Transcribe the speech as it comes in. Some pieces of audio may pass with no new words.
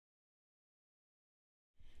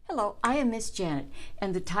Hello, I am Miss Janet,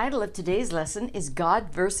 and the title of today's lesson is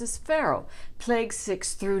God versus Pharaoh, Plagues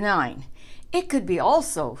 6 through 9. It could be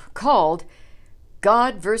also called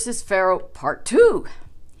God versus Pharaoh Part 2.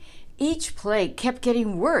 Each plague kept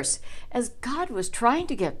getting worse as God was trying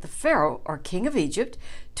to get the Pharaoh, or king of Egypt,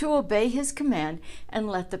 to obey his command and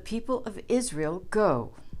let the people of Israel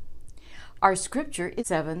go. Our scripture is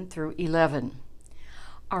 7 through 11.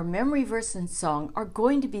 Our memory verse and song are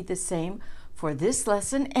going to be the same for this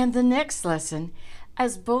lesson and the next lesson.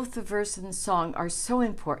 As both the verse and the song are so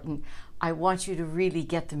important, I want you to really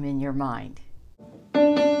get them in your mind.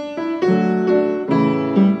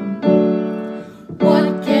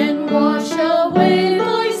 What can wash away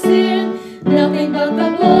my sin? Nothing but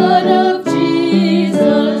the blood of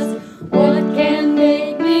Jesus. What can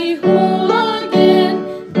make me whole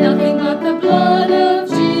again? Nothing but the blood of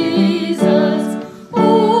Jesus.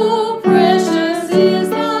 Oh, precious is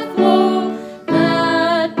the flow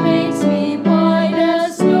that makes me white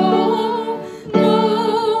as snow.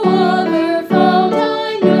 No other fount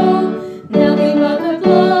I know. Nothing but the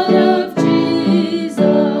blood of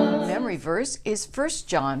Jesus. Memory verse is 1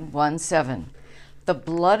 John 1:7. The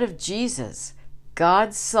blood of Jesus,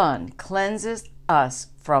 God's Son, cleanses us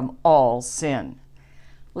from all sin.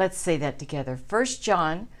 Let's say that together. 1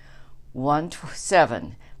 John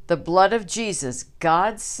 1:7. The blood of Jesus,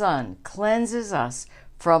 God's Son, cleanses us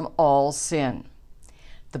from all sin.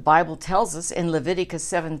 The Bible tells us in Leviticus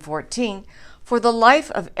 7:14, for the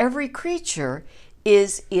life of every creature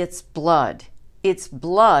is its blood. Its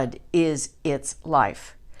blood is its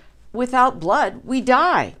life. Without blood, we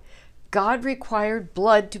die. God required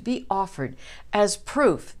blood to be offered as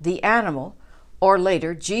proof the animal, or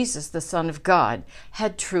later Jesus, the Son of God,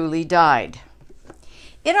 had truly died.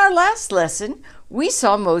 In our last lesson, we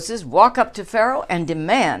saw Moses walk up to Pharaoh and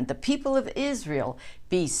demand the people of Israel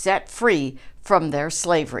be set free from their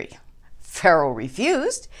slavery. Pharaoh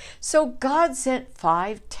refused, so God sent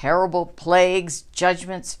 5 terrible plagues,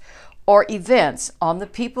 judgments, or events on the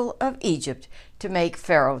people of Egypt to make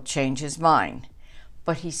Pharaoh change his mind.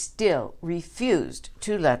 But he still refused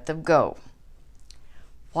to let them go.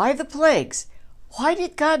 Why the plagues? Why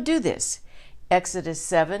did God do this? Exodus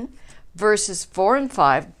 7, verses 4 and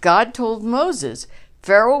 5, God told Moses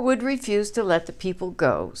Pharaoh would refuse to let the people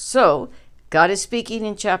go. So, God is speaking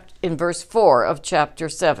in verse 4 of chapter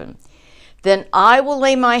 7. Then I will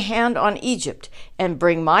lay my hand on Egypt and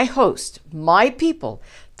bring my host, my people,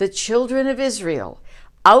 the children of Israel,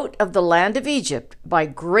 out of the land of Egypt by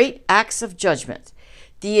great acts of judgment.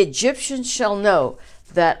 The Egyptians shall know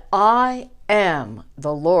that I am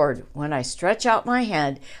the Lord when I stretch out my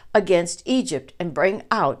hand against Egypt and bring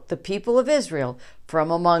out the people of Israel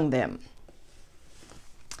from among them.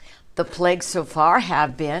 The plagues so far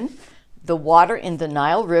have been the water in the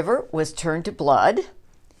Nile River was turned to blood.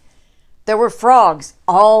 There were frogs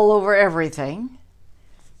all over everything.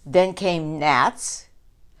 Then came gnats.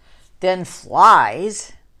 Then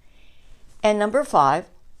flies. And number 5,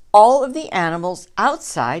 all of the animals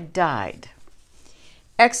outside died.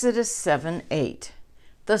 Exodus 7:8.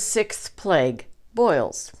 The 6th plague,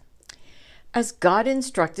 boils. As God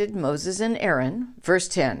instructed Moses and Aaron, verse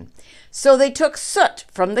 10, so they took soot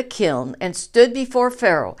from the kiln and stood before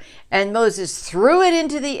Pharaoh, and Moses threw it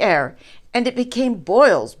into the air, and it became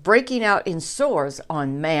boils breaking out in sores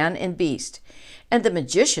on man and beast. And the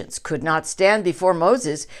magicians could not stand before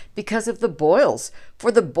Moses because of the boils,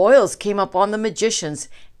 for the boils came upon the magicians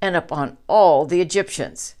and upon all the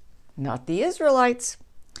Egyptians, not the Israelites.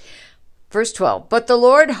 Verse 12, but the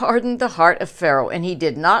Lord hardened the heart of Pharaoh, and he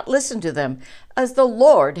did not listen to them, as the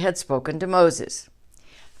Lord had spoken to Moses.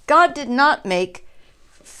 God did not make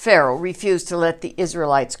Pharaoh refuse to let the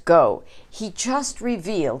Israelites go. He just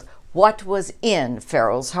revealed what was in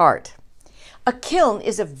Pharaoh's heart. A kiln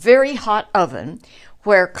is a very hot oven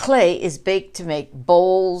where clay is baked to make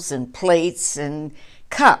bowls and plates and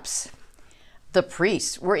cups. The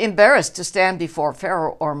priests were embarrassed to stand before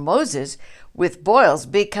Pharaoh or Moses with boils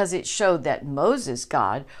because it showed that Moses'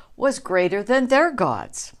 God was greater than their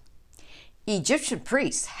gods. Egyptian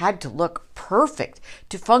priests had to look perfect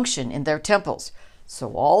to function in their temples,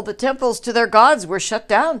 so all the temples to their gods were shut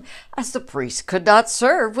down as the priests could not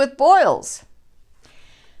serve with boils.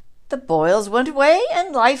 The boils went away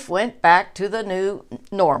and life went back to the new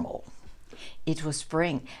normal. It was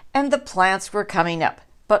spring and the plants were coming up,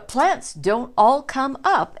 but plants don't all come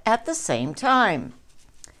up at the same time.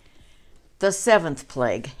 The 7th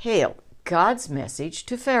plague, hail, God's message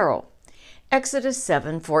to Pharaoh. Exodus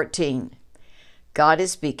 7:14. God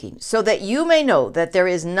is speaking, so that you may know that there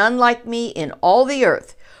is none like me in all the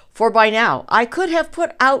earth, For by now I could have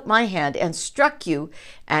put out my hand and struck you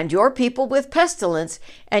and your people with pestilence,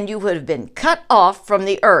 and you would have been cut off from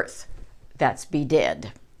the earth. That's be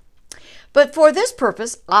dead. But for this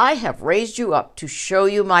purpose I have raised you up to show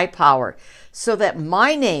you my power, so that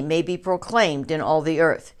my name may be proclaimed in all the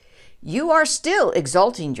earth. You are still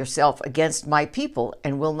exalting yourself against my people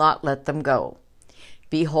and will not let them go.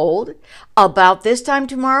 Behold, about this time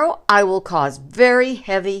tomorrow I will cause very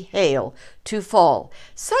heavy hail to fall,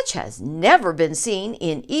 such has never been seen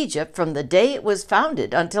in Egypt from the day it was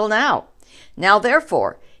founded until now. Now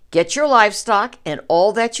therefore, get your livestock and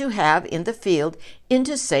all that you have in the field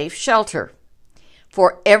into safe shelter.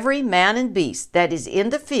 For every man and beast that is in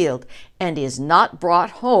the field and is not brought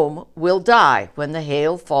home will die when the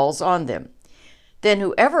hail falls on them. Then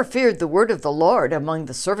whoever feared the word of the Lord among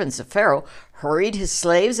the servants of Pharaoh hurried his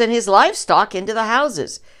slaves and his livestock into the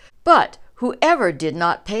houses. But whoever did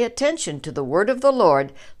not pay attention to the word of the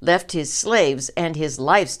Lord left his slaves and his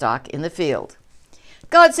livestock in the field.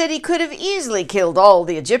 God said he could have easily killed all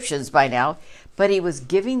the Egyptians by now, but he was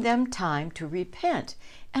giving them time to repent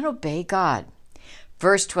and obey God.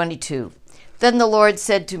 Verse 22, Then the Lord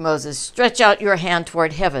said to Moses, Stretch out your hand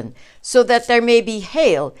toward heaven, so that there may be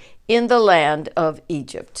hail in the land of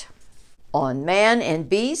Egypt, on man and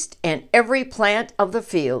beast and every plant of the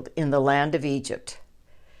field in the land of Egypt.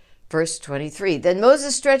 Verse 23, Then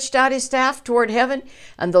Moses stretched out his staff toward heaven,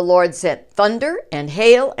 and the Lord sent thunder and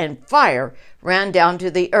hail and fire ran down to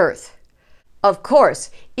the earth. Of course,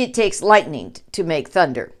 it takes lightning to make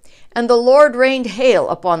thunder. And the Lord rained hail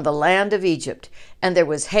upon the land of Egypt, and there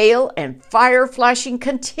was hail and fire flashing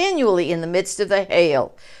continually in the midst of the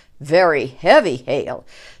hail, very heavy hail,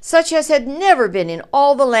 such as had never been in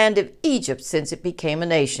all the land of Egypt since it became a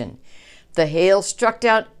nation. The hail struck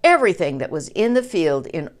down everything that was in the field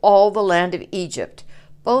in all the land of Egypt,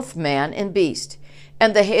 both man and beast.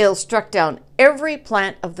 And the hail struck down every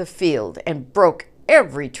plant of the field and broke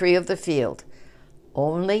every tree of the field.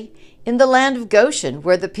 Only in the land of Goshen,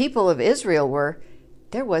 where the people of Israel were,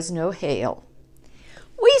 there was no hail.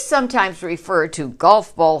 We sometimes refer to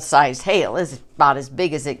golf ball-sized hail as about as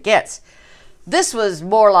big as it gets. This was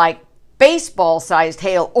more like baseball-sized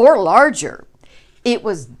hail or larger. It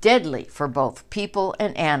was deadly for both people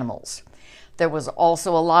and animals. There was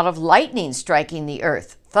also a lot of lightning striking the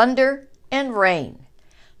earth, thunder and rain.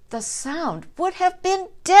 The sound would have been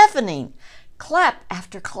deafening. Clap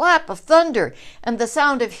after clap of thunder, and the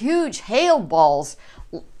sound of huge hail balls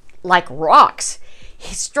like rocks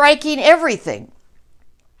striking everything.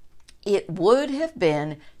 It would have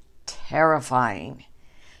been terrifying.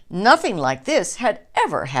 Nothing like this had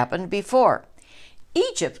ever happened before.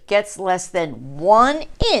 Egypt gets less than 1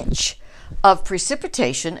 inch of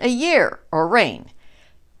precipitation a year, or rain.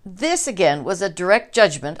 This again was a direct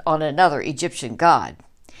judgment on another Egyptian god.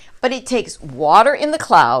 But it takes water in the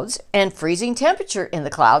clouds and freezing temperature in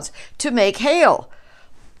the clouds to make hail.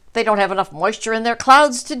 They don't have enough moisture in their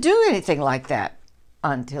clouds to do anything like that,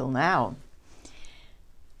 until now.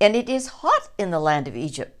 And it is hot in the land of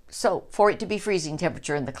Egypt, so for it to be freezing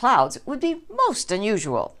temperature in the clouds would be most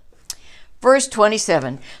unusual. Verse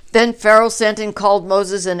 27, Then Pharaoh sent and called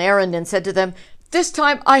Moses and Aaron and said to them, This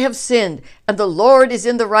time I have sinned, and the Lord is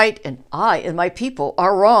in the right, and I and my people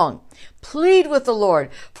are wrong. Plead with the Lord,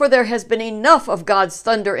 for there has been enough of God's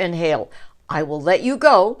thunder and hail. I will let you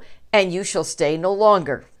go, and you shall stay no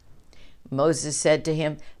longer. Moses said to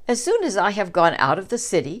him, As soon as I have gone out of the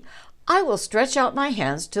city, I will stretch out my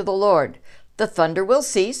hands to the Lord. The thunder will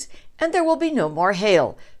cease, and there will be no more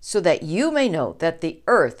hail, so that you may know that the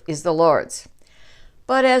earth is the Lord's.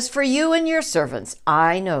 But as for you and your servants,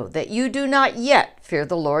 I know that you do not yet fear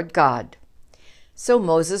the Lord God. So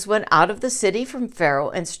Moses went out of the city from Pharaoh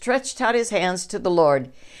and stretched out his hands to the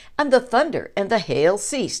Lord, and the thunder and the hail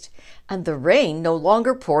ceased, and the rain no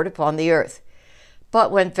longer poured upon the earth.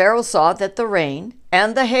 But when Pharaoh saw that the rain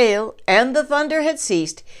and the hail and the thunder had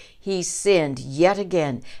ceased, he sinned yet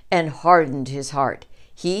again and hardened his heart,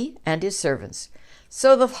 he and his servants.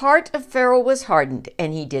 So the heart of Pharaoh was hardened,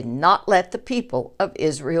 and he did not let the people of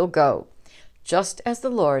Israel go, just as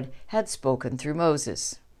the Lord had spoken through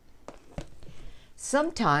Moses.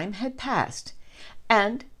 Some time had passed,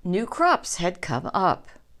 and new crops had come up.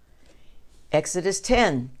 Exodus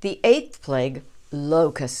 10, the 8th plague,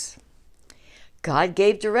 locusts. God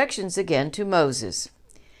gave directions again to Moses.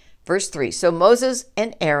 Verse 3, So Moses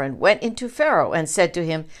and Aaron went into Pharaoh and said to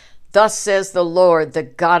him, Thus says the Lord, the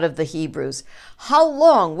God of the Hebrews, How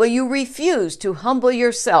long will you refuse to humble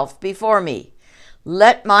yourself before me?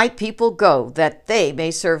 Let my people go, that they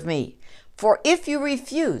may serve me. For if you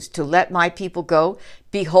refuse to let my people go,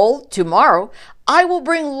 behold, tomorrow I will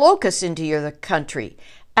bring locusts into your country,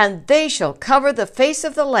 and they shall cover the face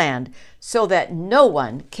of the land, so that no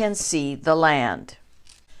one can see the land.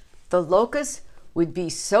 The locusts would be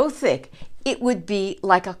so thick, it would be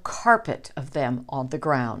like a carpet of them on the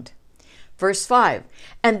ground. Verse 5,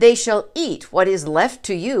 and they shall eat what is left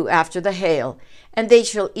to you after the hail, and they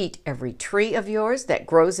shall eat every tree of yours that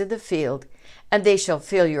grows in the field, and they shall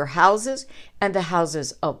fill your houses and the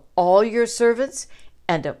houses of all your servants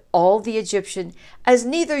and of all the Egyptians, as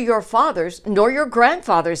neither your fathers nor your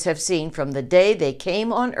grandfathers have seen from the day they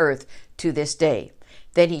came on earth to this day.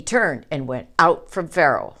 Then he turned and went out from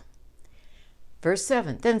Pharaoh. Verse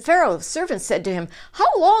 7, then Pharaoh's servants said to him,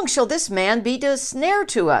 how long shall this man be a snare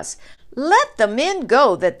to us? Let the men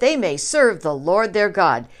go, that they may serve the Lord their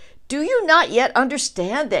God. Do you not yet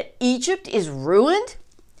understand that Egypt is ruined?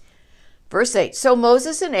 Verse 8, so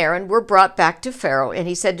Moses and Aaron were brought back to Pharaoh, and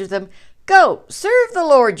he said to them, go, serve the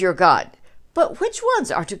Lord your God. But which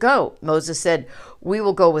ones are to go? Moses said, we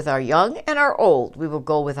will go with our young and our old. We will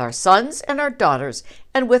go with our sons and our daughters,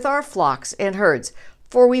 and with our flocks and herds,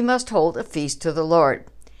 for we must hold a feast to the Lord.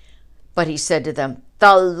 But he said to them,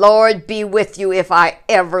 the Lord be with you if I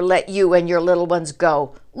ever let you and your little ones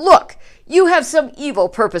go. Look, you have some evil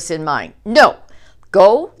purpose in mind. No,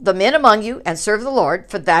 go, the men among you, and serve the Lord,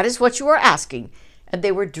 for that is what you are asking. And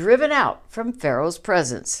they were driven out from Pharaoh's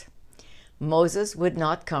presence. Moses would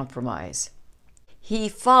not compromise. He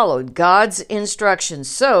followed God's instructions.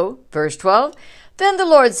 So, verse 12, then the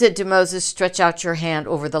Lord said to Moses, stretch out your hand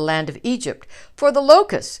over the land of Egypt for the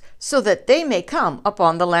locusts, so that they may come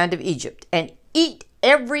upon the land of Egypt and eat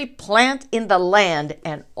every plant in the land,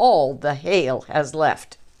 and all the hail has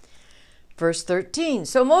left. Verse 13,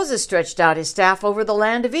 so Moses stretched out his staff over the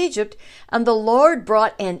land of Egypt, and the Lord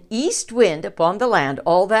brought an east wind upon the land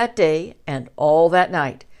all that day and all that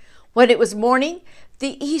night. When it was morning,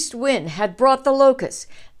 the east wind had brought the locusts,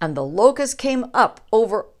 and the locusts came up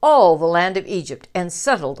over all the land of Egypt and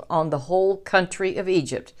settled on the whole country of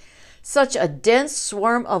Egypt. Such a dense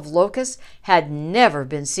swarm of locusts had never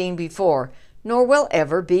been seen before, nor will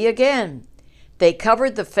ever be again. They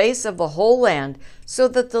covered the face of the whole land, so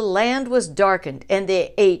that the land was darkened, and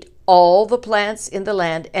they ate all the plants in the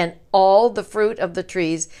land and all the fruit of the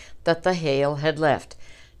trees that the hail had left.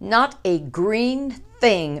 Not a green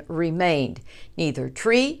thing remained, neither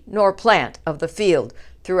tree nor plant of the field,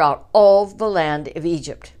 throughout all the land of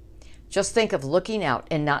Egypt. Just think of looking out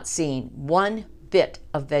and not seeing one bit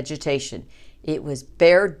of vegetation. It was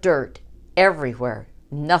bare dirt everywhere,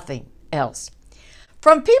 nothing else.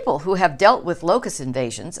 From people who have dealt with locust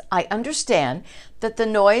invasions, I understand that the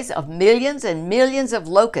noise of millions and millions of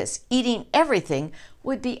locusts eating everything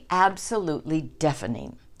would be absolutely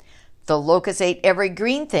deafening. The locusts ate every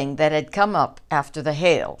green thing that had come up after the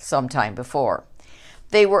hail sometime before.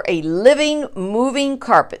 They were a living, moving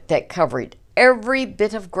carpet that covered every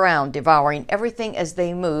bit of ground, devouring everything as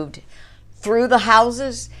they moved through the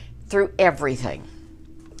houses, through everything.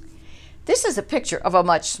 This is a picture of a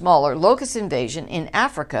much smaller locust invasion in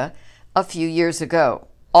Africa a few years ago.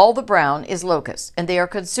 All the brown is locusts, and they are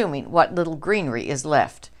consuming what little greenery is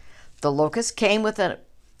left. The locusts came with an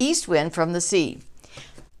east wind from the sea.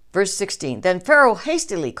 Verse 16, then Pharaoh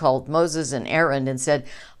hastily called Moses and Aaron and said,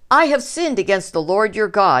 I have sinned against the Lord your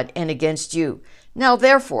God and against you. Now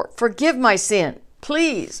therefore, forgive my sin,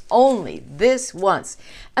 please, only this once,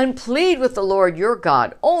 and plead with the Lord your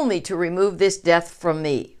God only to remove this death from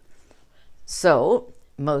me. So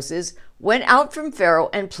Moses went out from Pharaoh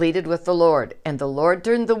and pleaded with the Lord, and the Lord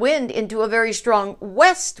turned the wind into a very strong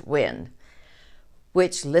west wind,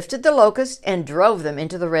 which lifted the locusts and drove them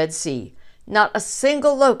into the Red Sea. Not a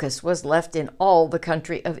single locust was left in all the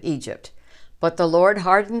country of Egypt. But the Lord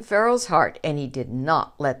hardened Pharaoh's heart, and he did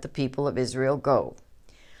not let the people of Israel go.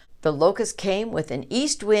 The locusts came with an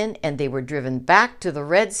east wind, and they were driven back to the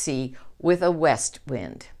Red Sea with a west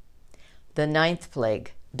wind. The ninth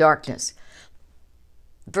plague, darkness.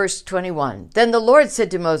 Verse 21, then the Lord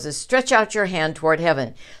said to Moses, stretch out your hand toward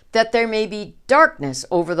heaven, that there may be darkness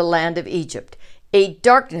over the land of Egypt, a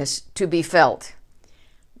darkness to be felt.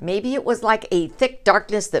 Maybe it was like a thick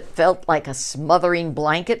darkness that felt like a smothering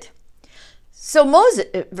blanket. So Moses,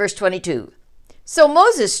 verse 22, so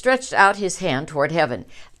Moses stretched out his hand toward heaven,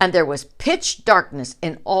 and there was pitch darkness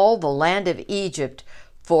in all the land of Egypt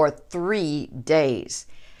for 3 days.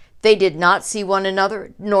 They did not see one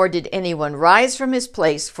another, nor did anyone rise from his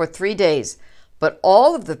place for 3 days. But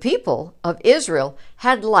all of the people of Israel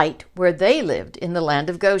had light where they lived in the land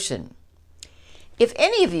of Goshen. If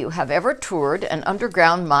any of you have ever toured an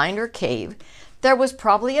underground mine or cave, there was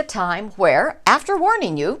probably a time where, after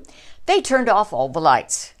warning you, they turned off all the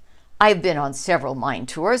lights. I've been on several mine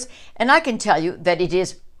tours, and I can tell you that it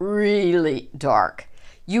is really dark.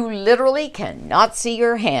 You literally cannot see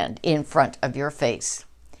your hand in front of your face.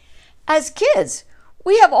 As kids,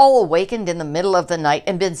 we have all awakened in the middle of the night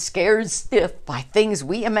and been scared stiff by things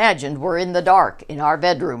we imagined were in the dark in our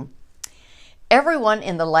bedroom. Everyone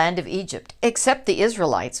in the land of Egypt, except the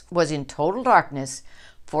Israelites, was in total darkness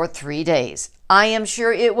for 3 days. I am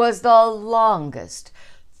sure it was the longest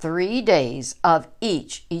 3 days of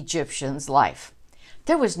each Egyptian's life.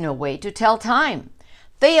 There was no way to tell time.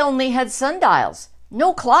 They only had sundials,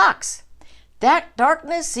 no clocks. That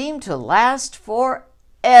darkness seemed to last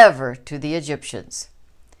forever to the Egyptians.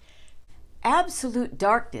 Absolute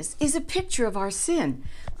darkness is a picture of our sin.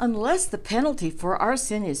 Unless the penalty for our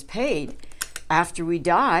sin is paid, after we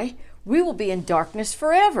die, we will be in darkness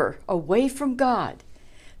forever, away from God.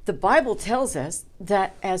 The Bible tells us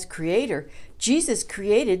that as Creator, Jesus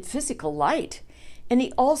created physical light, and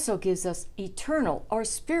He also gives us eternal or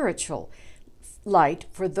spiritual light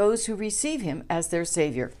for those who receive Him as their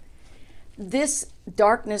Savior. This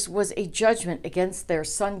darkness was a judgment against their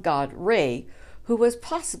sun god, Re, who was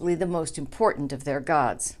possibly the most important of their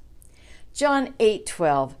gods. John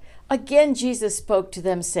 8:12. Again Jesus spoke to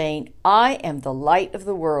them, saying, I am the light of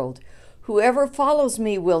the world. Whoever follows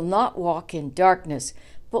me will not walk in darkness,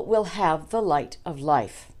 but will have the light of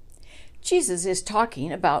life. Jesus is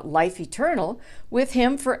talking about life eternal with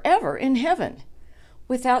Him forever in heaven.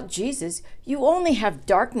 Without Jesus, you only have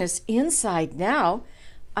darkness inside now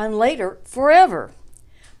and later forever.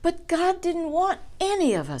 But God didn't want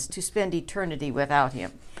any of us to spend eternity without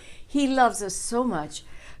Him. He loves us so much.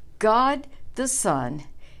 God the Son,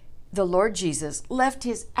 the Lord Jesus, left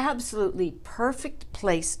His absolutely perfect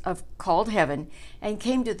place called heaven and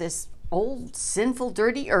came to this old, sinful,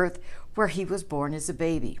 dirty earth where He was born as a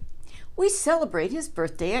baby. We celebrate His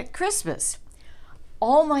birthday at Christmas.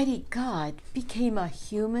 Almighty God became a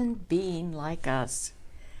human being like us.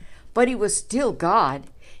 But He was still God.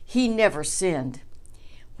 He never sinned.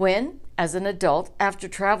 When, as an adult, after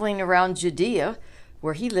traveling around Judea,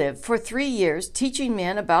 where He lived for 3 years, teaching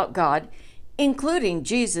men about God, including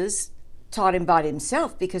Jesus, taught Him about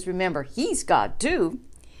Himself, because remember, He's God too,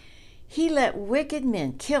 He let wicked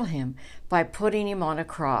men kill Him by putting Him on a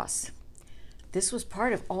cross. This was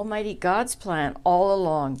part of Almighty God's plan all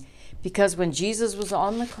along, because when Jesus was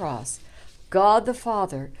on the cross, God the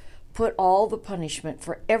Father put all the punishment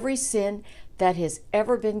for every sin that has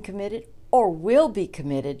ever been committed or will be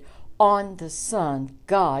committed on the Son,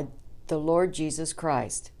 God, the Lord Jesus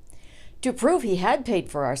Christ. To prove He had paid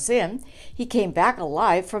for our sin, He came back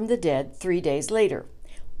alive from the dead 3 days later.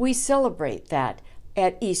 We celebrate that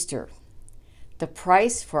at Easter. The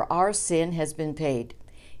price for our sin has been paid.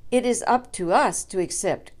 It is up to us to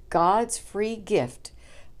accept God's free gift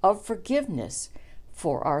of forgiveness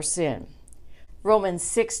for our sin. Romans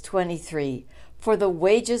 6:23, for the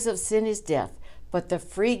wages of sin is death, but the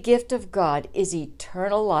free gift of God is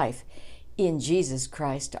eternal life in Jesus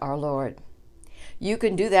Christ our Lord. You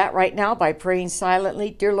can do that right now by praying silently,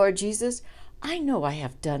 Dear Lord Jesus, I know I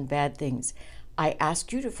have done bad things. I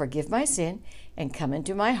ask You to forgive my sin and come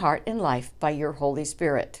into my heart and life by Your Holy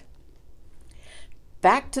Spirit.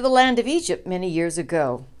 Back to the land of Egypt many years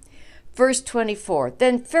ago. Verse 24,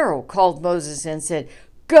 then Pharaoh called Moses and said,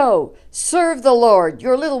 Go, serve the Lord.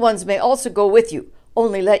 Your little ones may also go with you.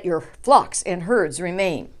 Only let your flocks and herds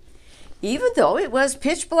remain. Even though it was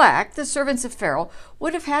pitch black, the servants of Pharaoh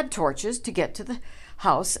would have had torches to get to the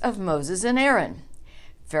house of Moses and Aaron.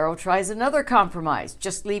 Pharaoh tries another compromise,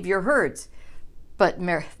 just leave your herds. But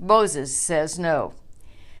Moses says no.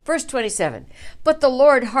 Verse 27, but the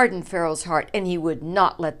Lord hardened Pharaoh's heart, and he would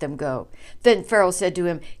not let them go. Then Pharaoh said to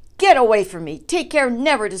him, Get away from me. Take care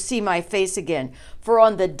never to see my face again, for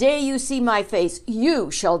on the day you see my face,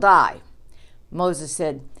 you shall die. Moses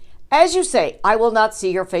said, As you say, I will not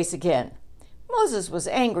see your face again. Moses was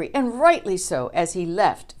angry, and rightly so, as he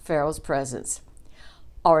left Pharaoh's presence.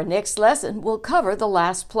 Our next lesson will cover the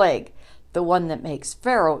last plague, the one that makes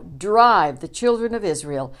Pharaoh drive the children of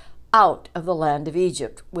Israel out of the land of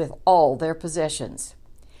Egypt with all their possessions.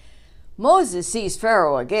 Moses sees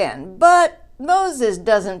Pharaoh again, but Moses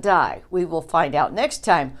doesn't die. We will find out next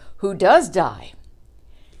time who does die.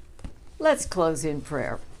 Let's close in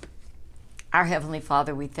prayer. Our Heavenly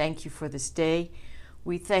Father, we thank You for this day.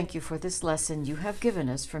 We thank You for this lesson You have given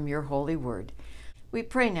us from Your holy word. We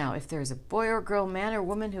pray now, if there is a boy or girl, man or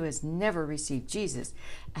woman who has never received Jesus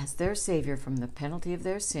as their Savior from the penalty of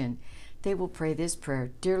their sin, they will pray this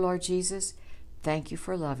prayer. Dear Lord Jesus, thank You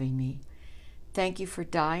for loving me. Thank You for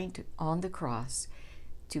dying on the cross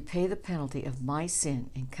to pay the penalty of my sin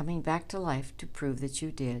and coming back to life to prove that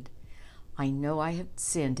You did. I know I have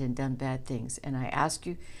sinned and done bad things, and I ask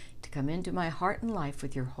You to come into my heart and life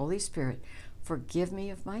with Your Holy Spirit, forgive me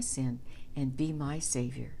of my sin, and be my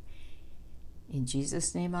Savior. In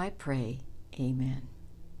Jesus' name I pray, amen.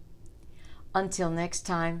 Until next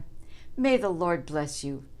time, may the Lord bless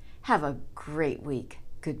you. Have a great week.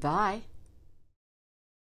 Goodbye.